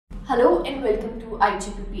Hello and welcome to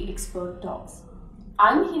IGPP Expert Talks.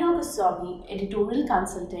 I'm Heena Goswami, Editorial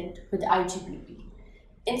Consultant with IGPP,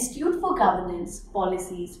 Institute for Governance,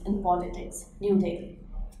 Policies and Politics, New Delhi.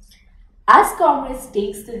 As Congress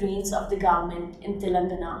takes the reins of the government in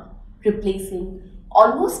Telangana, replacing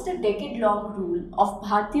almost a decade-long rule of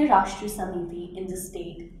Bharatiya Rashtriya Samiti in the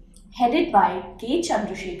state, headed by K.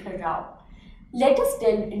 Chandrasekhar Rao, let us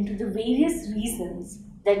delve into the various reasons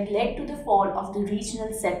that led to the fall of the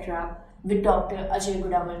regional satrap with Dr. Ajay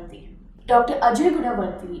Gudavarthy. Dr. Ajay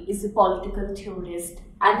Gudavarthy is a political theorist,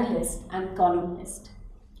 analyst, and columnist.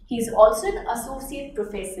 He is also an associate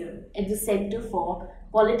professor at the Center for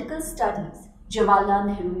Political Studies, Jawaharlal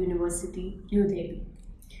Nehru University, New Delhi.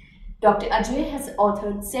 Dr. Ajay has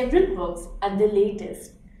authored several books, and the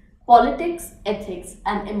latest, Politics, Ethics,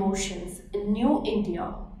 and Emotions in New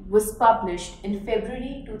India, was published in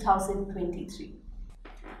February 2023.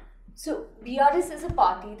 So, BRS is a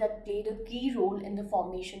party that played a key role in the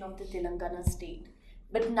formation of the Telangana state.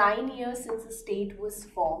 But 9 years since the state was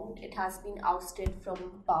formed, it has been ousted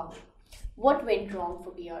from power. What went wrong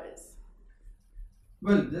for BRS?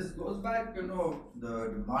 Well, this goes back, the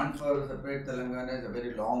demand for separate Telangana is a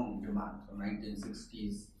very long demand, from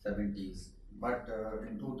 1960s, 70s. But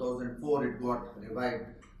in 2004, it got revived,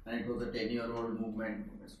 and it was a 10-year-old movement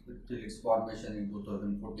till its formation in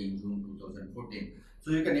 2014, June 2014. So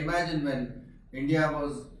you can imagine when India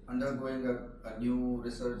was undergoing a new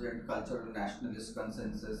resurgent cultural nationalist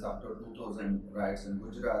consensus after 2000 riots in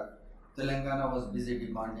Gujarat, Telangana was busy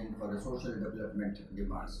demanding for a social development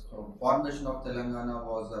demands. So formation of Telangana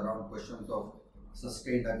was around questions of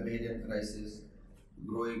sustained agrarian crisis,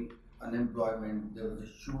 growing unemployment. There was a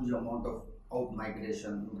huge amount of out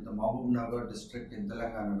migration. The Mahbubnagar district in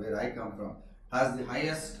Telangana, where I come from, has the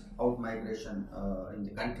highest out migration in the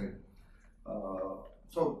country.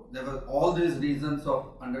 So there were all these reasons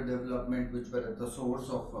of underdevelopment which were at the source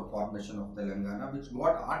of formation of Telangana, which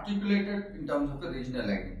got articulated in terms of a regional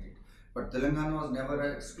identity. But Telangana was never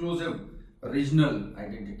an exclusive regional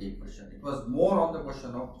identity question. It was more on the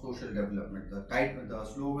question of social development. The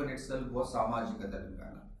slogan itself was Samajik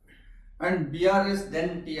Telangana. And BRS,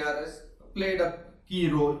 then TRS, played a key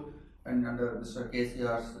role and under Mr.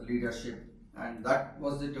 KCR's leadership. And that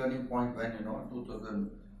was the turning point when,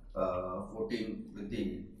 2014 with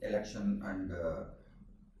the election, and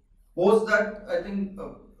post that, I think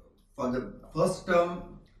for the first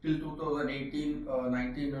term till 2018,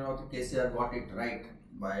 19, the KCR got it right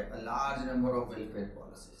by a large number of welfare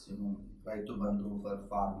policies. Right to Bandhu for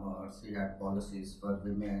farmers, he had policies for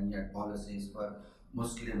women, he had policies for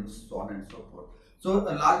Muslims, so on and so forth. So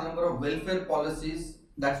a large number of welfare policies.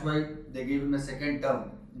 That's why they gave him a second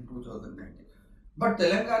term in 2019. But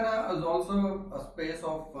Telangana is also a space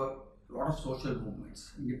of a lot of social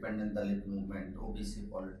movements, independent Dalit movement, OBC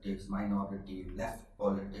politics, minority, left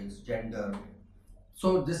politics, gender.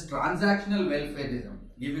 So this transactional welfareism,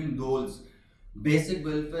 giving those basic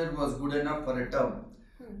welfare was good enough for a term.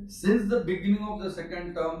 Since the beginning of the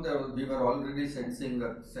second term, we were already sensing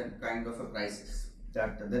a kind of a crisis.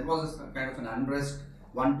 That there was a kind of an unrest,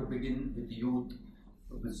 one to begin with youth.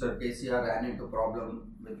 Mr. KCR ran into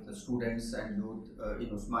problem with the students and youth in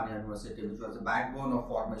Osmania University, which was the backbone of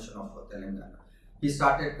formation of Telangana. He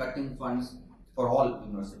started cutting funds for all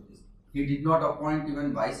universities. He did not appoint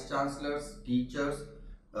even vice chancellors, teachers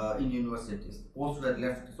in universities. Posts were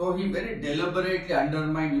left. So he very deliberately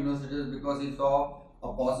undermined universities because he saw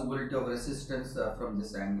a possibility of resistance from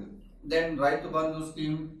this angle. Then Right to Bandhu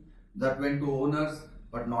scheme that went to owners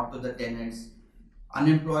but not to the tenants.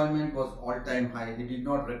 Unemployment was all-time high. He did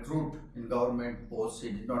not recruit in government posts.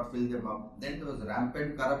 He did not fill them up. Then there was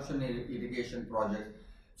rampant corruption in irrigation projects.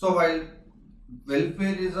 So while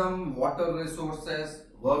welfareism, water resources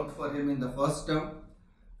worked for him in the first term,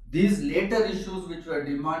 these later issues which were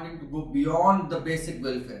demanding to go beyond the basic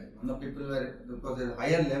welfare, people were, because there's a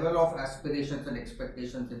higher level of aspirations and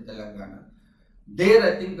expectations in Telangana. There,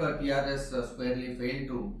 I think TRS squarely failed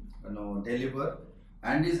to deliver,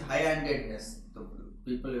 and his high-handedness.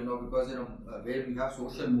 People, because where we have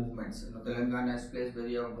social movements, Telangana is a place where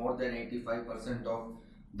you have more than 85% of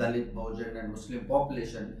Dalit, Bahujan, and Muslim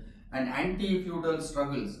population, and anti-feudal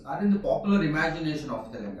struggles are in the popular imagination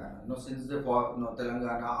of Telangana. Since the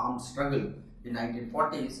Telangana armed struggle in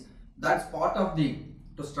 1940s, that's part of the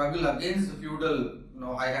struggle against the feudal,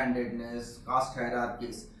 high-handedness, caste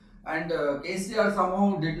hierarchies. And KCR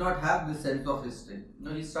somehow did not have this sense of history.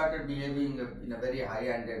 He started behaving in a very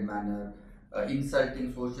high-handed manner,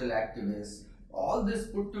 insulting social activists. All this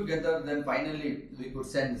put together, then finally we could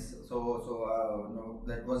sense.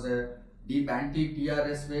 That was a deep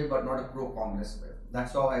anti-TRS way, but not a pro-Congress way.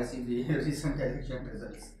 That's how I see the recent election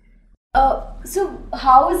results. So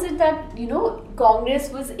how is it that Congress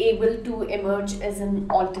was able to emerge as an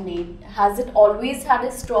alternate? Has it always had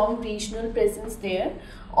a strong regional presence there,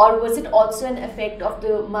 or was it also an effect of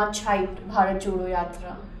the much hyped Bharat Jodo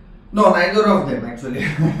Yatra? No, neither of them actually.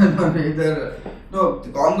 No, neither. No, the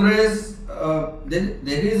Congress.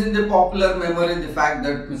 There is in the popular memory the fact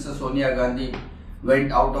that Mrs. Sonia Gandhi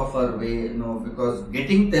went out of her way, because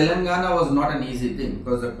getting Telangana was not an easy thing,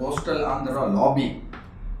 because the coastal Andhra lobby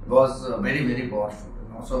was very, very powerful.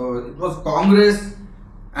 So it was Congress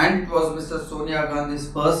and it was Mrs. Sonia Gandhi's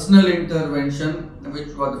personal intervention,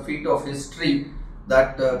 which was the feat of history,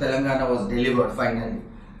 that Telangana was delivered finally.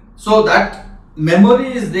 So that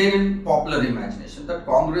memory is there in popular imagination, that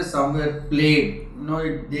Congress somewhere played,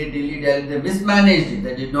 they mismanaged it,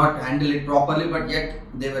 they did not handle it properly, but yet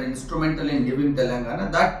they were instrumental in giving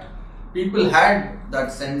Telangana. That people had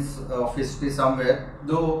that sense of history somewhere,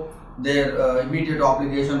 though their immediate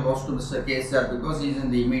obligation was to Mr. KCR because he is in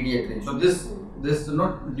the immediate range. So this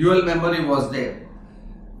dual memory was there.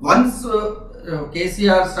 Once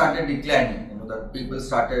KCR started declining, that people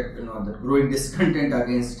started, the growing discontent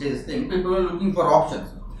against his thing, people were looking for options.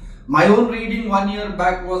 My own reading 1 year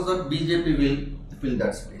back was that BJP will fill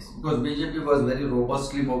that space, because BJP was very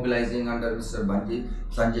robustly mobilizing under Mr.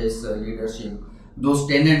 Sanjay's leadership. Those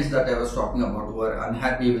tenants that I was talking about who were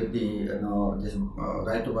unhappy with the this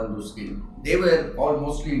Raitu Bandhu scheme, they were all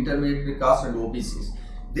mostly intermediate caste and OBCs.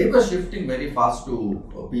 They were shifting very fast to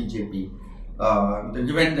BJP.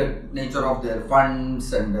 Given the nature of their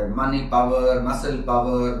funds and their money power, muscle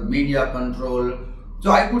power, media control.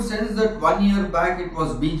 So I could sense that 1 year back it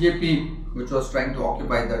was BJP which was trying to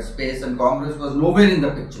occupy that space and Congress was nowhere in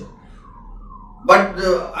the picture. But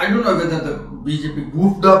I don't know whether the BJP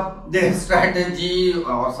goofed up their strategy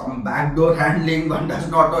or some backdoor handling. One does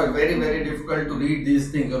not know. It's very, very difficult to read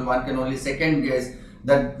these things, and one can only second guess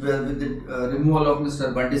that with the removal of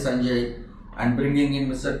Mr. Bandi Sanjay and bringing in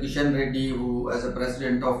Mr. Kishan Reddy, who as a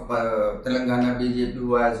president of Telangana BJP,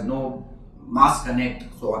 who has no mass connect,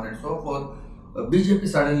 so on and so forth, BJP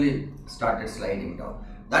suddenly started sliding down.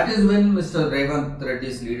 That is when Mr. Revanth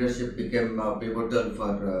Reddy's leadership became pivotal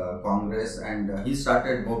for Congress, and he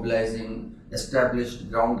started mobilizing, established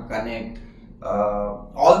ground connect.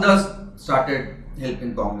 All those started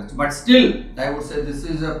helping Congress. But still, I would say this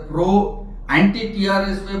is a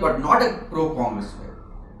pro-anti-TRS way, but not a pro-Congress way.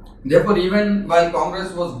 Therefore, even while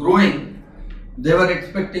Congress was growing, they were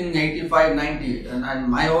expecting 85, 90, and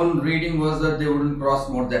my own reading was that they wouldn't cross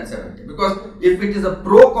more than 70. Because if it is a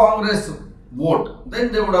pro-Congress vote,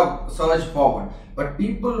 then they would have surged forward. But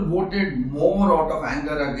people voted more out of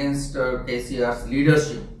anger against KCR's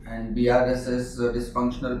leadership and BRS's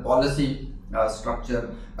dysfunctional policy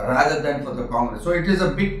structure rather than for the Congress. So it is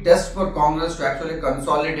a big test for Congress to actually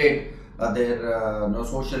consolidate their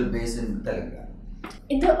social base in Telangana.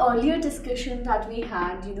 In the earlier discussion that we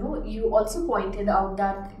had, you also pointed out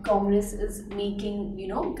that Congress is making,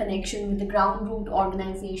 connection with the ground root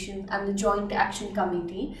organizations and the Joint Action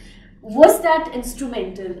Committee. Was that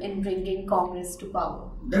instrumental in bringing Congress to power?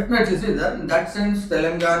 Definitely, see that in that sense,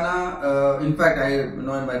 Telangana. In fact, in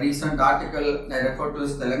my recent article, I refer to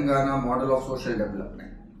as Telangana model of social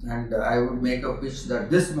development, and I would make a pitch that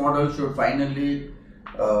this model should finally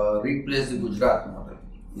replace the Gujarat model,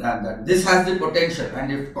 and that this has the potential.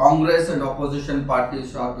 And if Congress and opposition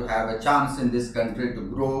parties are to have a chance in this country to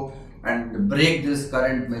grow and break this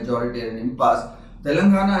current majoritarian impasse,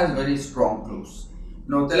 Telangana has very strong clues.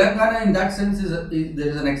 Now, Telangana in that sense there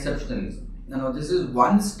is an exceptionalism. This is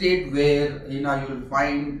one state where you will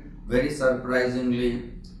find very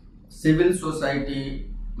surprisingly civil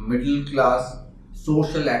society, middle class,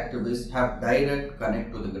 social activists have direct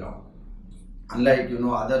connect to the ground. Unlike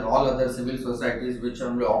all other civil societies which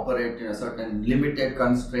only operate in a certain limited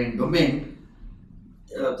constrained domain,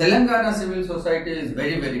 Telangana civil society is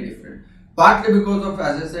very, very different. Partly because of,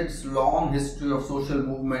 as I said, its long history of social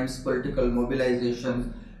movements, political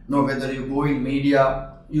mobilizations. Whether you go in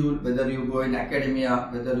media, whether you go in academia,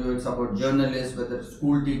 whether you support journalists, whether it's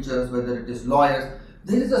school teachers, whether it is lawyers,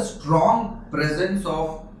 there is a strong presence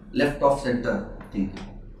of left of center thinking.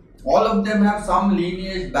 All of them have some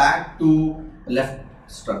lineage back to left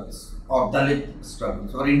struggles, or Dalit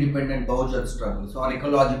struggles, or independent Bahujan struggles, or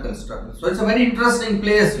ecological struggles. So it's a very interesting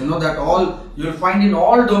place, that you will find in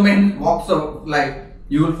all domain walks of life,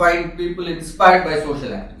 you will find people inspired by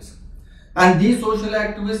social activism. And these social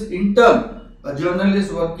activists, in turn, a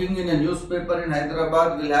journalist working in a newspaper in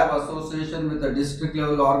Hyderabad will have association with a district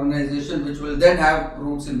level organization which will then have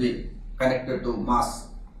roots in the connected to mass.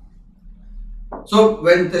 So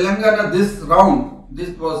when Telangana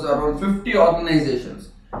this was around 50 organizations.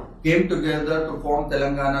 came together to form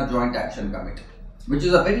Telangana Joint Action Committee, which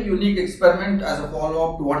is a very unique experiment as a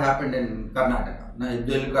follow-up to what happened in Karnataka. Now,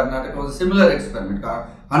 Karnataka was a similar experiment.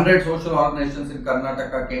 100 social organizations in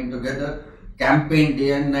Karnataka came together, campaigned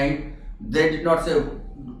day and night. They did not say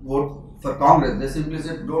vote for Congress. They simply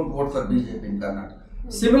said don't vote for BJP in Karnataka.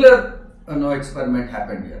 Similar experiment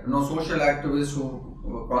happened here. Social activists who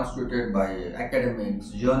were constituted by academics,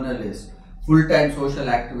 journalists, full-time social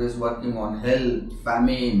activists working on health,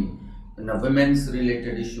 famine, women's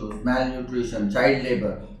related issues, malnutrition, child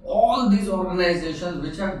labor. All these organizations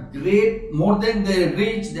which have great, more than their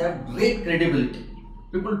reach, they have great credibility.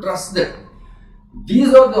 People trust them.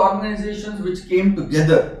 These are the organizations which came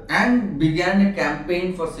together and began a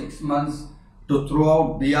campaign for 6 months to throw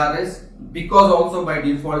out BRS, because also by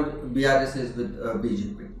default BRS is with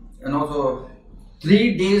BJP. And also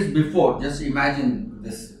 3 days before, just imagine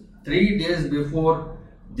this, 3 days before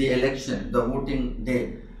the election, the voting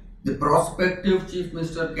day, the prospective Chief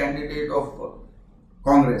Minister candidate of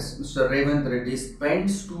Congress, Mr. Revant Reddy,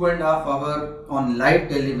 spends 2.5 hours on live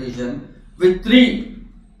television with 3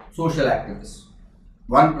 social activists.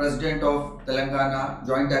 One President of Telangana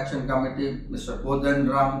Joint Action Committee, Mr.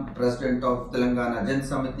 Kodanram, President of Telangana Jan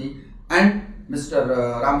Samiti, and Mr.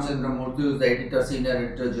 Ramchandra Murthy, who is the editor, senior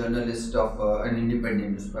editor, journalist of an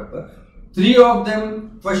independent newspaper. 3 of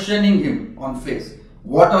them questioning him on face.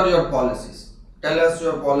 What are your policies? Tell us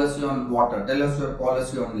your policy on water. Tell us your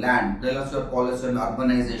policy on land. Tell us your policy on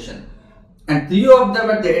urbanization. And 3 of them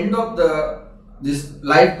at the end of this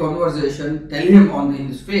live conversation tell him in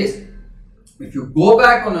his face, if you go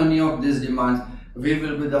back on any of these demands, we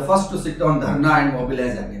will be the first to sit on dharna and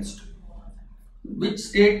mobilize against. Which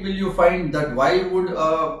state will you find that? Why would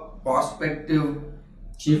a prospective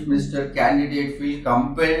Chief Minister candidate feel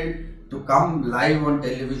compelled to come live on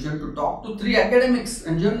television to talk to 3 academics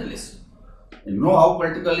and journalists? You know how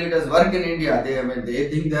political leaders work in India. They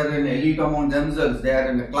think they are an elite among themselves. They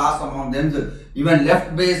are in a class among themselves. Even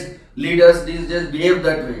left-based leaders these days behave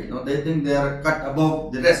that way. They think they are cut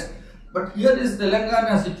above the rest. But here is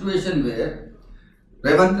Telangana situation where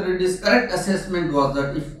Revant Reddy's correct assessment was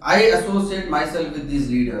that if I associate myself with these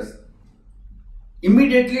leaders,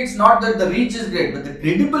 immediately it's not that the reach is great, but the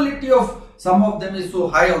credibility of some of them is so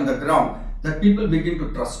high on the ground that people begin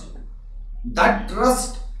to trust you. That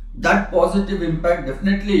trust, that positive impact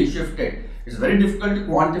definitely shifted. It's very difficult to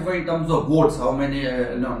quantify in terms of votes, how many,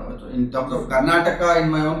 in terms of Karnataka, in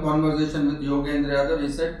my own conversation with Yogendra Yadav,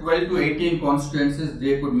 he said 12 to 18 constituencies,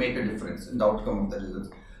 they could make a difference in the outcome of the results.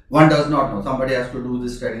 One does not know, somebody has to do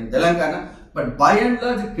this study in Telangana, but by and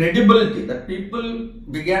large, credibility that people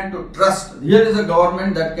began to trust. Here is a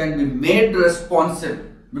government that can be made responsive,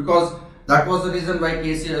 because that was the reason why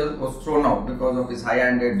KCL was thrown out, because of his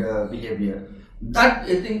high-handed behavior. That,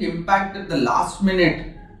 I think, impacted the last minute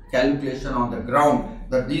calculation on the ground,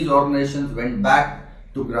 that these organizations went back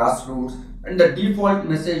to grassroots, and the default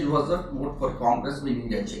message was that vote for Congress, we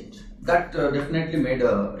need a change. That definitely made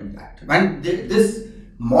an impact. And this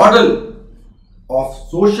model of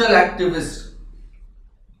social activists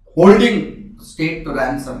holding state to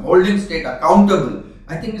ransom, holding state accountable,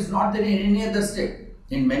 I think is not there in any other state.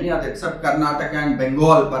 In many other, except Karnataka and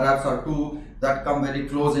Bengal, perhaps, are 2 that come very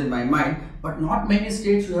close in my mind. But not many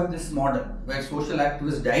states you have this model where social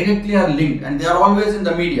activists directly are linked, and they are always in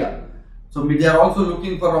the media. So they are also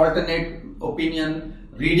looking for alternate opinion,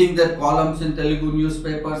 reading their columns in Telugu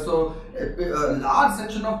newspapers. So a large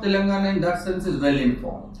section of Telangana in that sense is well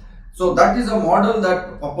informed. So that is a model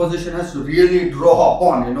that opposition has to really draw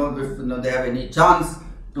upon, if they have any chance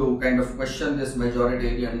to kind of question this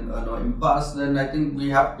majoritarian impasse, then I think we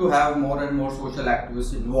have to have more and more social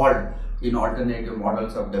activists involved in alternative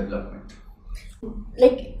models of development.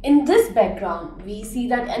 Like in this background, we see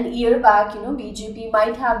that an year back, BJP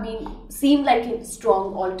might have seemed like a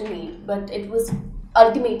strong alternate, but it was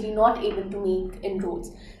ultimately not able to make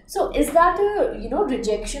inroads. So is that a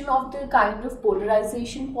rejection of the kind of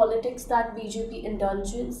polarization politics that BJP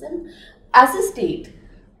indulges in as a state?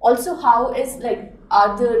 Also, how is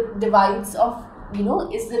are the divides of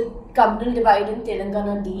is the communal divide in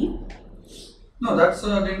Telangana deep? No, that's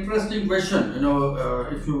an interesting question.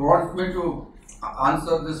 If you want me to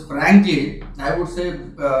answer this frankly, I would say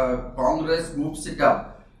Congress moves it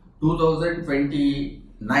up.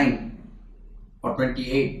 2029 or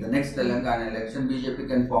 28, the next Telangana election, BJP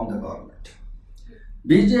can form the government.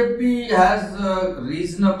 BJP has a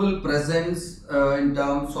reasonable presence in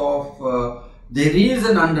terms of there is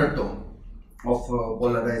an undertone of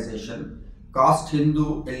polarization. Caste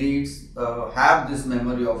Hindu elites have this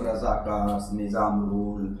memory of Razakars, Nizam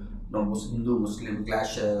rule, Hindu-Muslim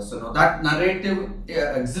clashes, that narrative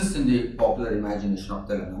exists in the popular imagination of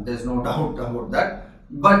Telangana. There's no doubt about that.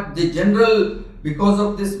 But the general, because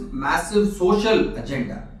of this massive social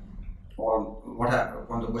agenda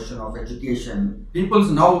on the question of education,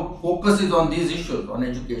 people's now focus is on these issues, on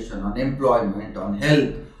education, on employment, on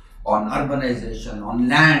health, on urbanization, on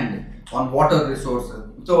land, on water resources.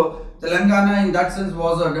 So Telangana in that sense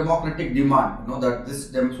was a democratic demand, that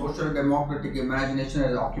this social democratic imagination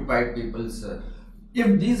has occupied people's.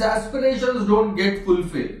 If these aspirations don't get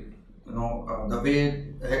fulfilled, the way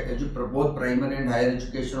both primary and higher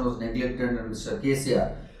education was neglected under Mr.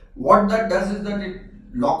 KCR, what that does is that it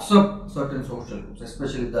locks up certain social groups,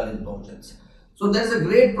 especially Dalit Bahujans. So there's a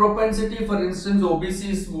great propensity, for instance,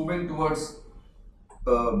 OBCs moving towards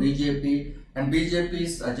BJP, and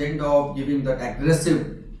BJP's agenda of giving that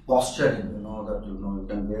aggressive posturing, that you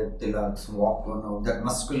can wear tilaks, walk, that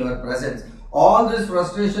muscular presence. All this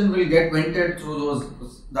frustration will get vented through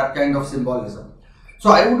that kind of symbolism. So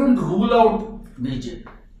I wouldn't rule out BJP.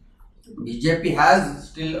 BJP has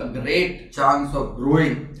still a great chance of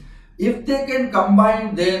growing if they can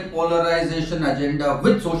combine their polarization agenda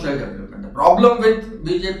with social development. The problem with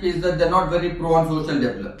BJP is that they're not very pro on social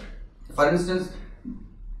development. For instance,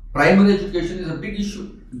 primary education is a big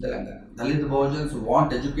issue in Telangana. Dalit Bahujans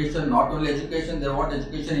want education, not only education, they want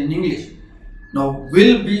education in English. Now,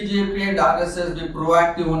 will BJP and RSS be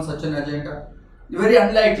proactive on such an agenda? Very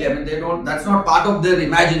unlikely. I mean, that's not part of their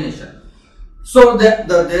imagination. So,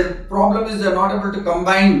 their problem is they're not able to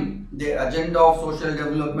combine the agenda of social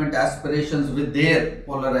development aspirations with their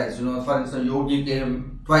polarized. For instance, Yogi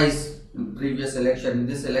came twice in previous election, in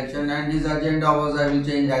this election, and his agenda was, I will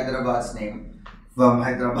change Hyderabad's name from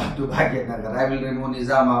Hyderabad to Bhagyanagar. I will remove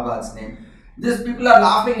Nizamabad's name. These people are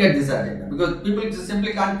laughing at this agenda because people just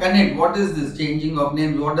simply can't connect. What is this changing of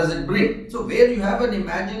names? What does it bring? So where you have an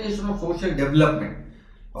imagination of social development,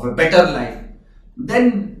 of a better life,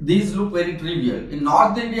 then these look very trivial. In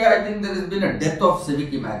North India, I think there has been a death of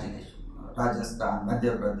civic imagination. Rajasthan,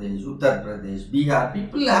 Madhya Pradesh, Uttar Pradesh, Bihar,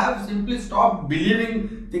 people have simply stopped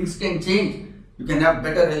believing things can change. You can have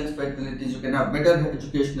better health facilities, you can have better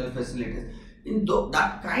educational facilities. In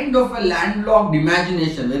that kind of a landlocked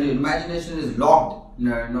imagination, where your imagination is locked,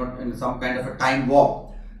 not in some kind of a time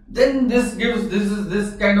warp, then this is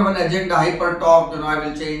this kind of an agenda, hyper talk, I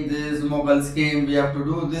will change this, Mughals came, we have to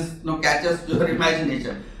do this, catches your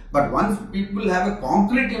imagination. But once people have a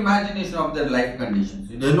concrete imagination of their life conditions,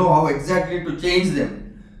 they know how exactly to change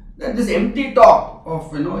them, then this empty talk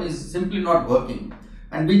of, is simply not working.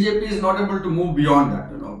 And BJP is not able to move beyond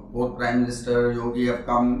that. Both Prime Minister, Yogi have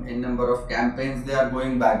come in number of campaigns, they are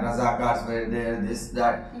going back. Razakars were there, this,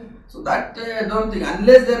 that. So that I don't think,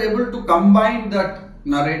 unless they are able to combine that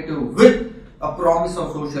narrative with a promise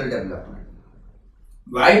of social development.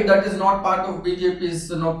 Why that is not part of BJP's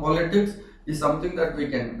politics is something that we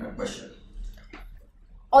can question.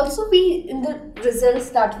 Also, in the results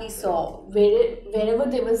that we saw,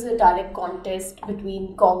 wherever there was a direct contest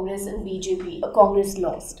between Congress and BJP, Congress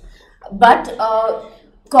lost. But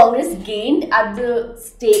Congress gained at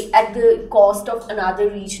the cost of another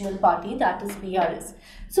regional party, that is BRS.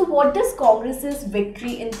 So what does Congress's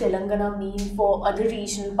victory in Telangana mean for other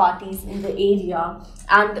regional parties in the area,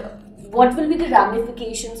 and what will be the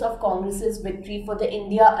ramifications of Congress's victory for the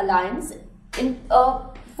India alliance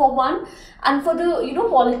for one, and for the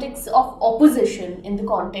politics of opposition in the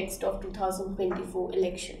context of 2024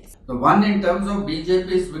 elections? The one in terms of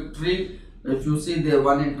BJP's victory, if you see, they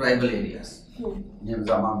won in tribal areas.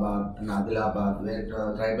 Nizamabad and Adilabad, where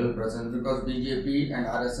tribal presence, because BJP and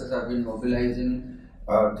RSS have been mobilizing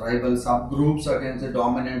tribal subgroups against the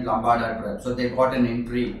dominant Lambada tribe. So they got an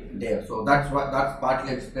entry there. So that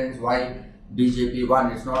partly explains why BJP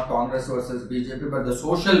won. It's not Congress versus BJP, but the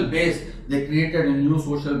social base, they created a new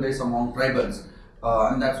social base among tribals,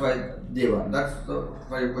 and that's why they won. That's the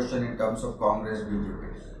question in terms of Congress, BJP.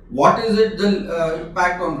 What is the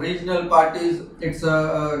impact on regional parties? It's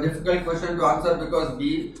a difficult question to answer because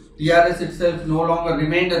TRS itself no longer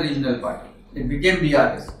remained a regional party. It became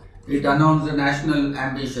BRS. It announced a national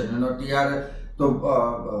ambition. TRS.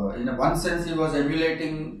 So, in one sense, he was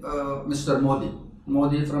emulating Mr. Modi.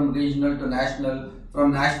 Modi from regional to national,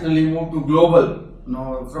 from national he moved to global.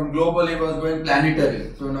 From global he was going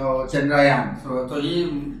planetary. So, Chandrayaan. So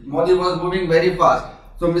Modi was moving very fast.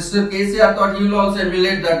 So Mr. KCR thought he will also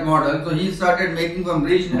emulate that model. So he started making from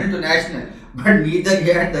regional to national. But neither he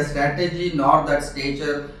had the strategy nor that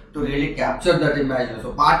stature to really capture that imagination.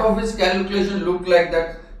 So part of his calculation looked like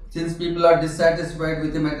that since people are dissatisfied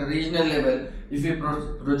with him at a regional level, if he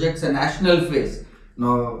projects a national face,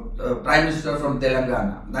 Prime Minister from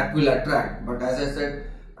Telangana, that will attract. But as I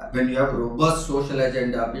said, when you have robust social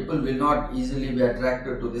agenda, people will not easily be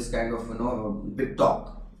attracted to this kind of big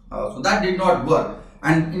talk. So that did not work,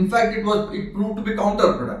 and in fact it proved to be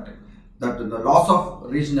counterproductive. That the loss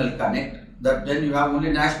of regional connect. That then you have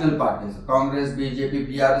only national parties, Congress, BJP,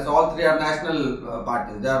 PRS, all three are national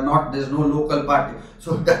parties. They are not. There is no local party.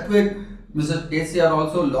 So that way, Mr. KCR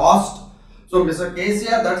also lost. So Mr.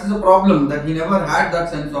 KCR, that is a problem, that he never had that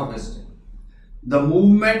sense of history. The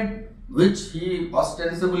movement which he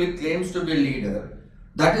ostensibly claims to be a leader,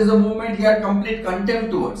 that is a movement he had complete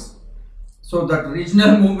contempt towards. So that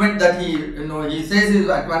regional movement that he says is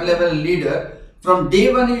at one level leader, from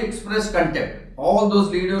day one he expressed contempt. All those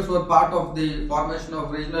leaders who were part of the formation of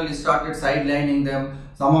regional, he started sidelining them.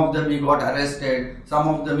 Some of them he got arrested, some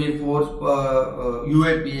of them he forced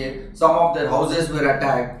UAPA, some of their houses were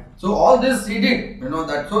attacked. So all this he did,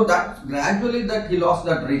 so that gradually that he lost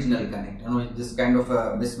that regional connect, this kind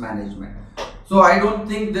of mismanagement. So I don't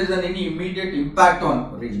think there is any immediate impact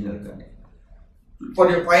on regional connect.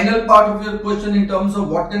 For the final part of your question in terms of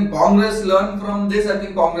what can Congress learn from this, I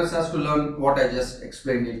think Congress has to learn what I just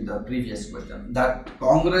explained in the previous question, that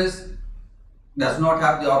Congress does not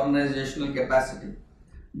have the organizational capacity,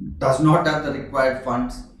 does not have the required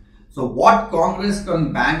funds. So what Congress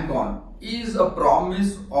can bank on is a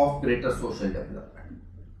promise of greater social development,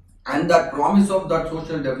 and that promise of that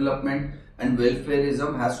social development and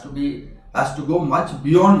welfareism has to go much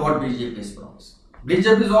beyond what BJP is promised.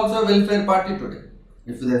 BJP is also a welfare party today.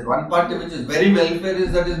 If there is one party which is very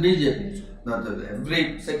welfareist, that is BJP.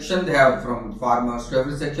 Every section they have, from farmers to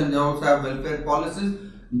every section, they also have welfare policies.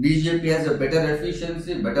 BJP has a better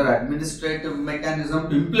efficiency, better administrative mechanism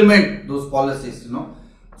to implement those policies.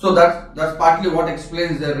 So that's partly what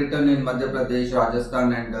explains their return in Madhya Pradesh,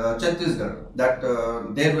 Rajasthan, and Chhattisgarh. That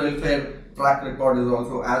their welfare track record is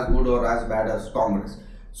also as good or as bad as Congress.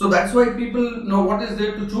 So that's why people know what is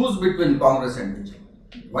there to choose between Congress and BJP.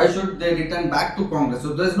 Why should they return back to Congress?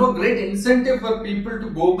 So there's no great incentive for people to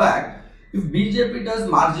go back. If BJP does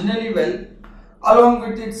marginally well, along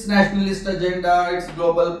with its nationalist agenda, its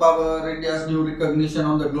global power, India's new recognition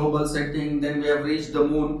on the global setting, then we have reached the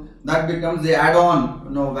moon, that becomes the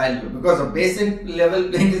add-on value, because the basic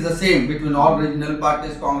level thing is the same between all regional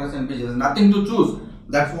parties, Congress and BJP. There's nothing to choose.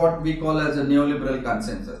 That's what we call as a neoliberal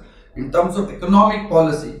consensus. In terms of economic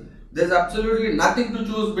policy, there's absolutely nothing to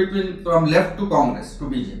choose from left to Congress to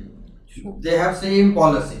BJP. They have same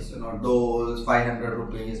policies, doles, 500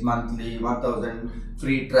 rupees monthly, 1000,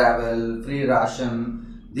 free travel, free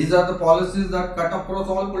ration. These are the policies that cut across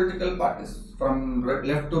all political parties from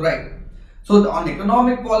left to right. So on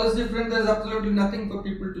economic policy front, there's absolutely nothing for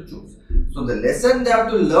people to choose. So the lesson they have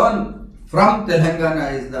to learn from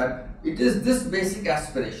Telangana is that it is this basic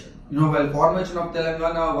aspiration. While formation of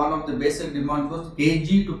Telangana, one of the basic demands was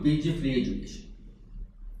KG to PG free education.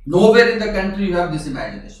 Nowhere in the country you have this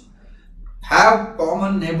imagination. Have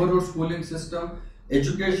common neighborhood schooling system.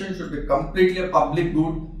 Education should be completely a public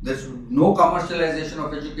good. There should be no commercialization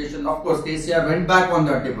of education. Of course, KCR went back on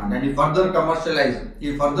that demand and he further commercialized.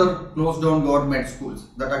 He further closed down government schools.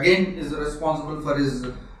 That again is responsible for his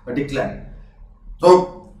decline.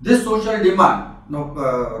 So this social demand.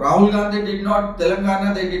 Rahul Gandhi did not,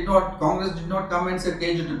 Telangana, Congress did not come and say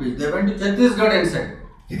KG to PG. They went to Chhattisgarh and said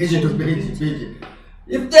KG to PG.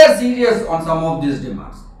 If they are serious on some of these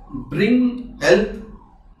demands, bring health,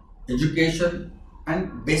 education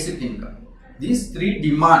and basic income. These three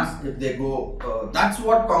demands, if they go, that's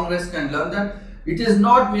what Congress can learn, that it is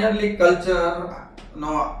not merely culture,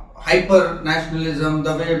 hyper nationalism,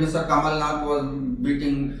 the way Mr. Kamal Nath was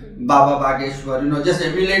beating Baba Bageshwar, just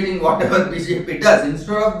emulating whatever BJP does.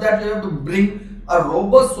 Instead of that, you have to bring a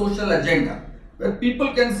robust social agenda where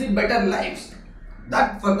people can see better lives.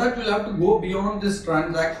 For that, you'll have to go beyond this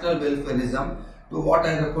transactional welfareism to what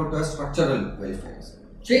I refer to as structural welfareism.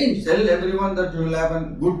 Tell everyone that you will have a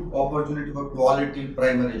good opportunity for quality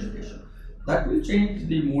primary education. That will change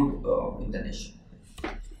the mood in the nation.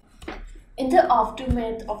 In the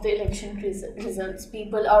aftermath of the election results,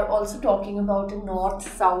 people are also talking about a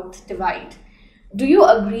north-south divide. Do you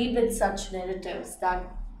agree with such narratives that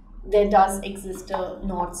there does exist a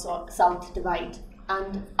north-south divide?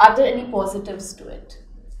 And are there any positives to it?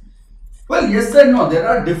 Well, yes and no. There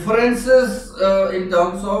are differences in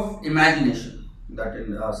terms of imagination, that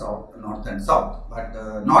in south, north and south,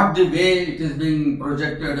 but not the way it is being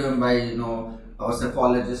projected by our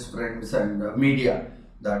cephalogist friends and media.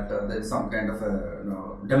 That there is some kind of a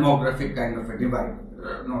demographic kind of a divide.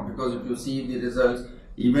 No, because if you see the results,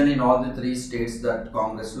 even in all the three states that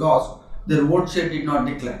Congress lost, their vote share did not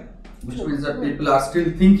decline, which means that people are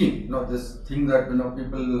still thinking. This thing that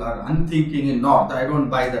people are unthinking in North. I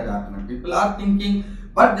don't buy that argument. People are thinking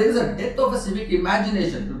But there is a death of a civic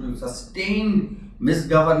imagination due to sustained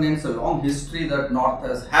misgovernance, a long history that North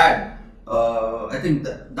has had. I think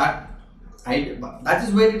that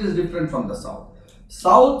is where it is different from the South.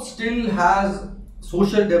 South still has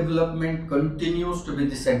social development continues to be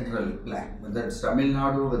the central plank, whether it's Tamil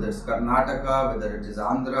Nadu, whether it's Karnataka, whether it is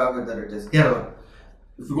Andhra, whether it is Kerala.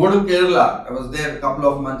 If you go to Kerala, I was there a couple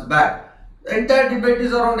of months back, the entire debate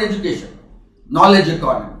is around education, knowledge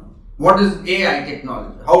economy. What is AI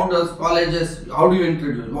technology? How does colleges, how do you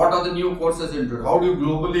introduce? What are the new courses introduced? How do you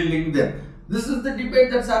globally link them? This is the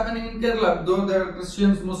debate that's happening in Kerala, though there are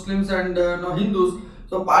Christians, Muslims and Hindus.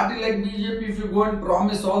 So party like BJP, if you go and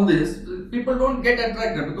promise all this, people don't get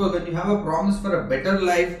attracted, because when you have a promise for a better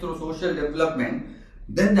life through social development,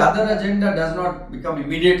 then the other agenda does not become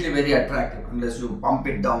immediately very attractive unless you pump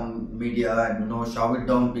it down media and shove it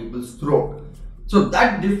down people's throat. So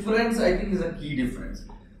that difference, I think, is a key difference.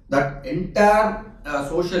 That entire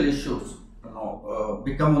social issues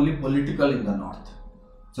become only political in the North.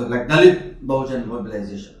 So like Dalit Bahujan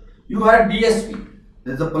mobilization. You had DSP.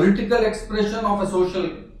 There is a political expression of a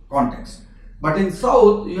social context. But in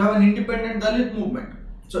South, you have an independent Dalit movement.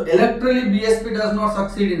 So electorally, BSP does not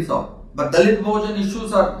succeed in South. But Dalit Bahujan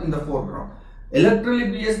issues are in the foreground.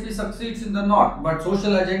 Electorally, BSP succeeds in the North, but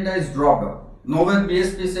social agenda is dropped out. Nowhere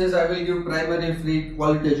BSP says, I will give primary free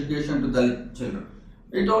quality education to Dalit children.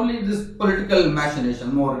 It only this political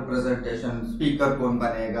machination, more representation, speaker kaun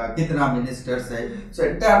banega, kitna ministers hai. So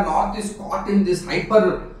entire North is caught in this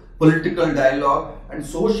hyper political dialogue, and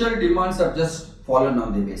social demands have just fallen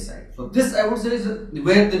on the wayside. So this, I would say, is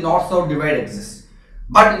where the North-South divide exists.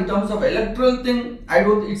 But in terms of electoral thing, I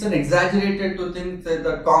don't. It's an exaggerated to think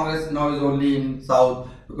that Congress now is only in South,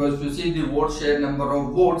 because if you see the vote share, number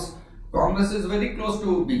of votes, Congress is very close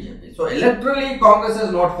to BJP. So electorally, Congress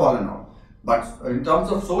has not fallen out. But in terms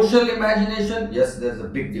of social imagination, yes, there's a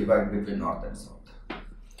big divide between North and South.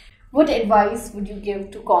 What advice would you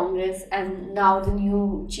give to Congress and now the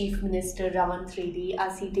new Chief Minister Ravant Reddy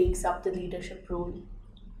as he takes up the leadership role?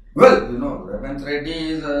 Well, Ravant Reddy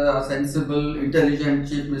is a sensible, intelligent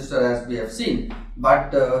Chief Minister, as we have seen,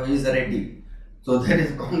 but he is a Reddy. So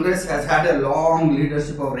Congress has had a long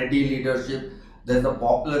leadership of Reddy leadership. There's a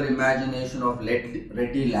popular imagination of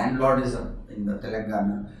Reddy landlordism in the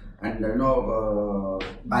Telangana. And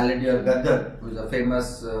Balladeer Gaddar, who is a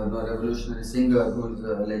famous revolutionary singer, who is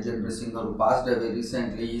a legendary singer who passed away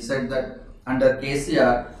recently, he said that under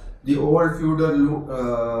KCR, the old feudal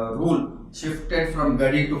rule shifted from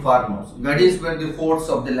Gadi to farmhouse. Gadis were the forts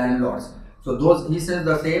of the landlords. So he says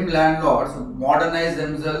the same landlords modernized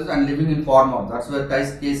themselves and living in farmhouse. That's where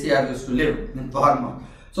KCR used to live, in farmhouse.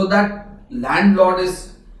 So that landlord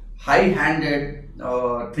is high-handed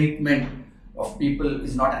treatment of people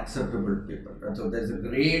is not acceptable to people. And so there is a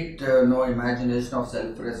great imagination of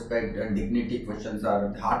self-respect and dignity questions are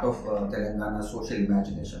at the heart of Telangana social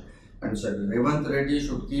imagination. And so Ravant Reddy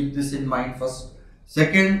should keep this in mind first.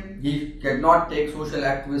 Second, he cannot take social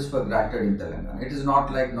activists for granted in Telangana. It is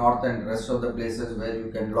not like North and rest of the places where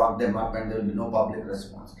you can lock them up and there will be no public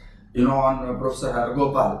response. On Professor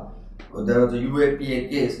Hargopal, there was a UAPA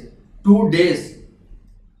case, 2 days.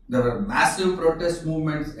 There were massive protest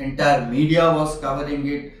movements, entire media was covering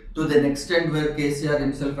it to the extent where KCR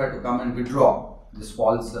himself had to come and withdraw this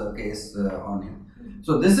false case on him.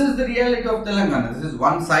 So this is the reality of Telangana. This is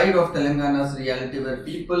one side of Telangana's reality where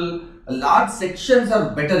people, large sections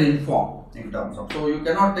are better informed in terms of. So you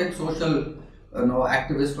cannot take social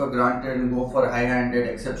activists for granted and go for high-handed,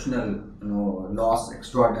 exceptional laws,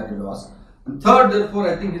 extraordinary laws. And third, therefore,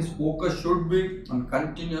 I think his focus should be on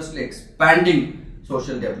continuously expanding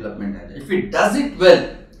social development. If it does it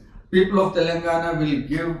well, people of Telangana will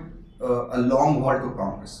give a long haul to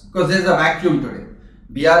Congress, because there is a vacuum today.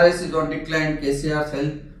 BRS is on decline, KCR's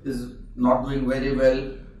health is not doing very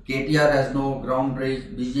well, KTR has no ground range,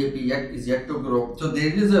 BJP is yet to grow. So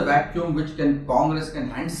there is a vacuum which Congress can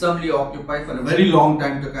handsomely occupy for a very long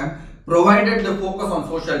time to come, provided the focus on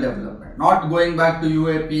social development, not going back to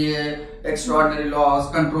UAPA, extraordinary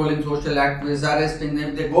laws, controlling social activists, arresting them.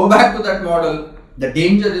 If they go back to that model, the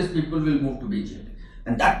danger is people will move to BJP,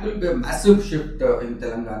 and that will be a massive shift in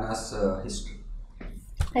Telangana's history.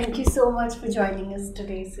 Thank you so much for joining us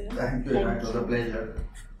today, sir. Thank you. It was a pleasure.